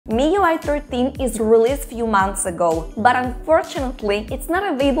MIUI 13 is released few months ago, but unfortunately it's not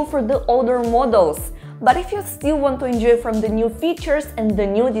available for the older models. But if you still want to enjoy from the new features and the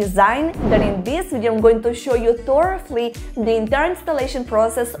new design, then in this video I'm going to show you thoroughly the entire installation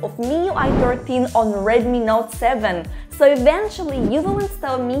process of MIUI 13 on Redmi Note 7. So eventually you will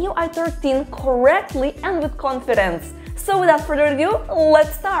install MIUI 13 correctly and with confidence. So without further ado,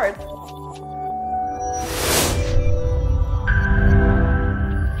 let's start!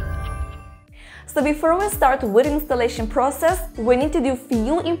 So before we start with the installation process, we need to do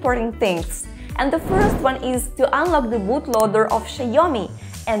few important things. And the first one is to unlock the bootloader of Xiaomi.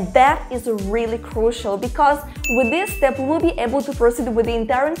 And that is really crucial because with this step we will be able to proceed with the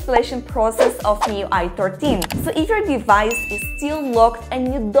entire installation process of MIUI 13. So if your device is still locked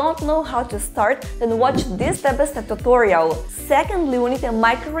and you don't know how to start, then watch this step-by-step tutorial. Secondly, we need a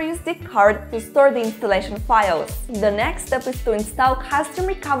microSD card to store the installation files. The next step is to install custom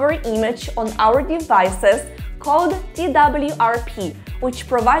recovery image on our devices called twrp, which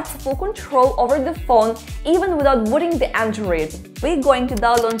provides full control over the phone even without booting the Android. We're going to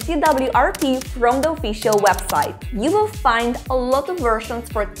download twrp from the official website. You will find a lot of versions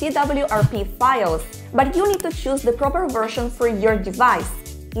for twrp files, but you need to choose the proper version for your device.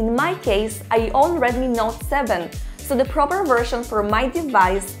 In my case, I own Redmi Note 7, so the proper version for my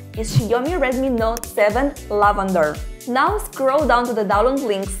device is Xiaomi Redmi Note 7 Lavender. Now scroll down to the download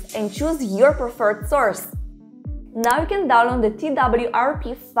links and choose your preferred source. Now you can download the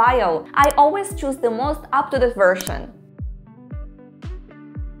twrp file. I always choose the most up-to-date version.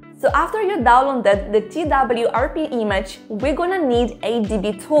 So after you downloaded the twrp image, we're gonna need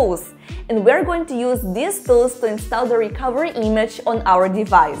ADB tools. And we're going to use these tools to install the recovery image on our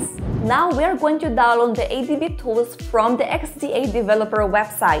device. Now we're going to download the ADB tools from the XDA developer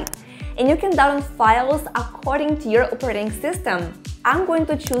website. And you can download files according to your operating system. I'm going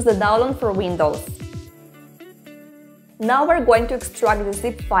to choose the download for Windows. Now we're going to extract the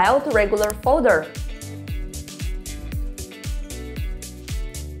zip file to regular folder.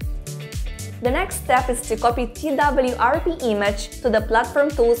 The next step is to copy twrp image to the platform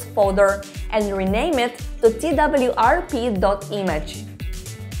tools folder and rename it to twrp.img.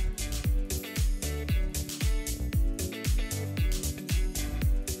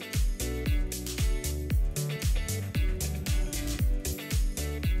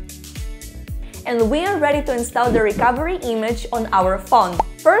 And we are ready to install the recovery image on our phone.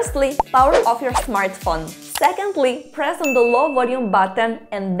 Firstly, power off your smartphone. Secondly, press on the low volume button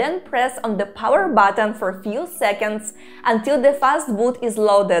and then press on the power button for a few seconds until the fast boot is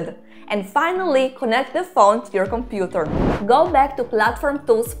loaded. And finally, connect the phone to your computer. Go back to Platform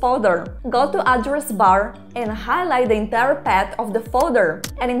Tools folder. Go to Address bar and highlight the entire path of the folder.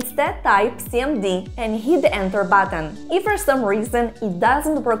 And instead type CMD and hit the Enter button. If for some reason it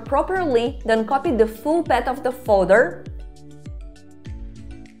doesn't work properly, then copy the full path of the folder.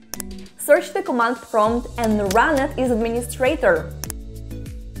 Search the command prompt and run it as administrator.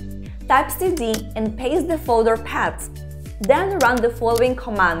 Type CD and paste the folder path. Then run the following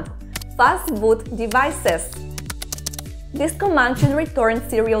command: fastboot devices. This command should return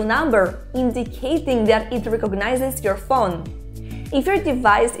serial number, indicating that it recognizes your phone. If your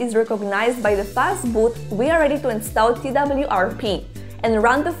device is recognized by the fastboot, we are ready to install twrp and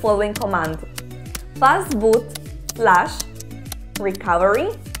run the following command: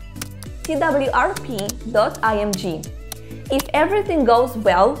 fastboot/recovery twrp.img. If everything goes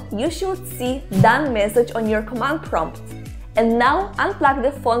well, you should see Done message on your command prompt. And now unplug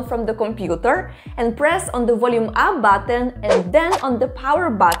the phone from the computer and press on the volume up button and then on the power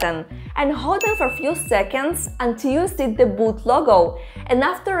button and hold it for a few seconds until you see the boot logo. And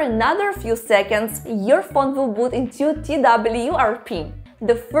after another few seconds, your phone will boot into twrp.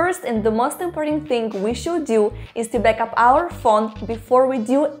 The first and the most important thing we should do is to back up our phone before we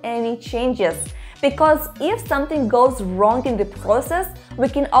do any changes. Because if something goes wrong in the process, we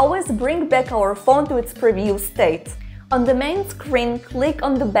can always bring back our phone to its previous state. On the main screen, click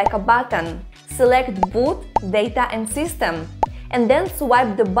on the backup button. Select Boot, Data and System. And then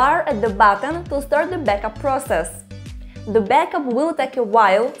swipe the bar at the button to start the backup process. The backup will take a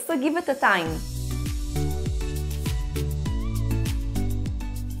while, so give it a time.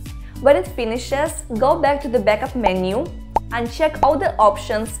 When it finishes, go back to the backup menu, uncheck all the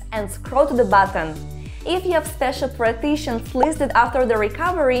options and scroll to the button. If you have special partitions listed after the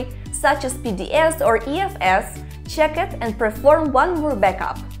recovery, such as PDS or EFS, check it and perform one more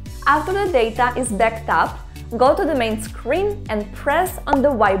backup. After the data is backed up, go to the main screen and press on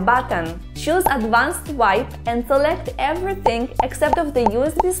the wipe button. Choose Advanced Wipe and select everything except of the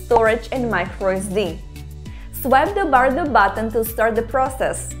USB storage and microSD. Swipe the bar the button to start the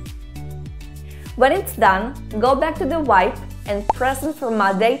process. When it's done, go back to the wipe and press on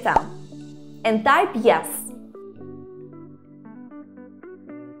Format Data and type Yes.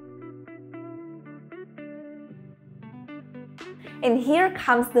 And here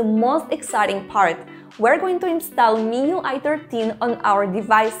comes the most exciting part. We're going to install MIUI 13 on our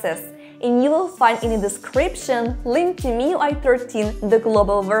devices, and you will find in the description link to MIUI 13, the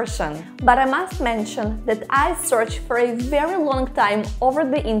global version. But I must mention that I searched for a very long time over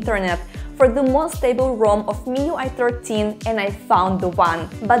the internet for the most stable ROM of MIUI 13 and I found the one.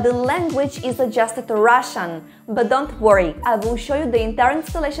 But the language is adjusted to Russian. But don't worry, I will show you the entire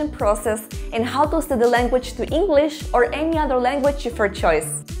installation process and how to set the language to English or any other language of your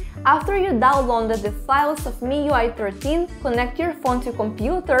choice. After you downloaded the files of MIUI 13, connect your phone to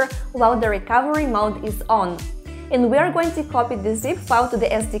computer while the recovery mode is on. And we are going to copy the zip file to the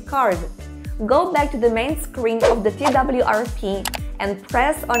SD card. Go back to the main screen of the twrp and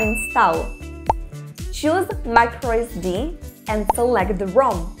press on Install. Choose microSD and select the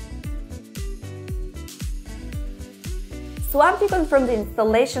ROM. Swap to confirm the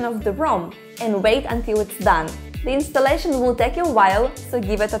installation of the ROM and wait until it's done. The installation will take a while, so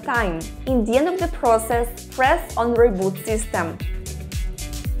give it a time. In the end of the process, press on Reboot System.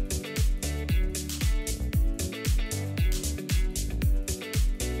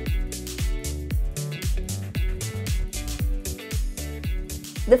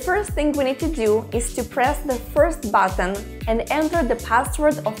 The first thing we need to do is to press the first button and enter the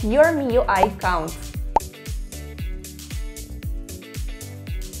password of your MIUI account.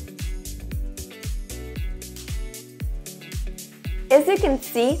 As you can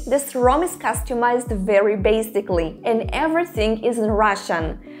see, this ROM is customized very basically, and everything is in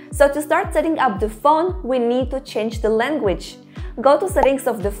Russian. So to start setting up the phone, we need to change the language. Go to Settings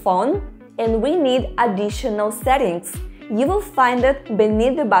of the phone, and we need Additional Settings. You will find it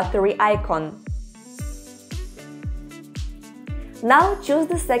beneath the battery icon. Now choose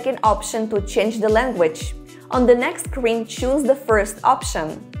the second option to change the language. On the next screen, choose the first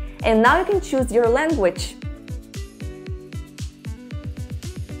option. And now you can choose your language.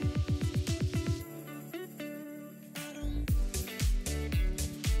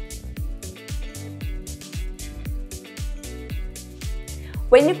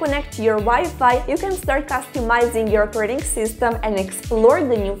 When you connect to your Wi-Fi, you can start customizing your operating system and explore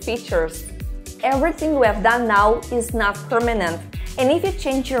the new features. Everything we have done now is not permanent, and if you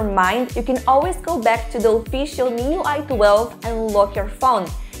change your mind, you can always go back to the official MIUI 12 and lock your phone.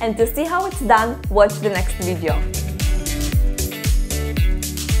 And to see how it's done, watch the next video.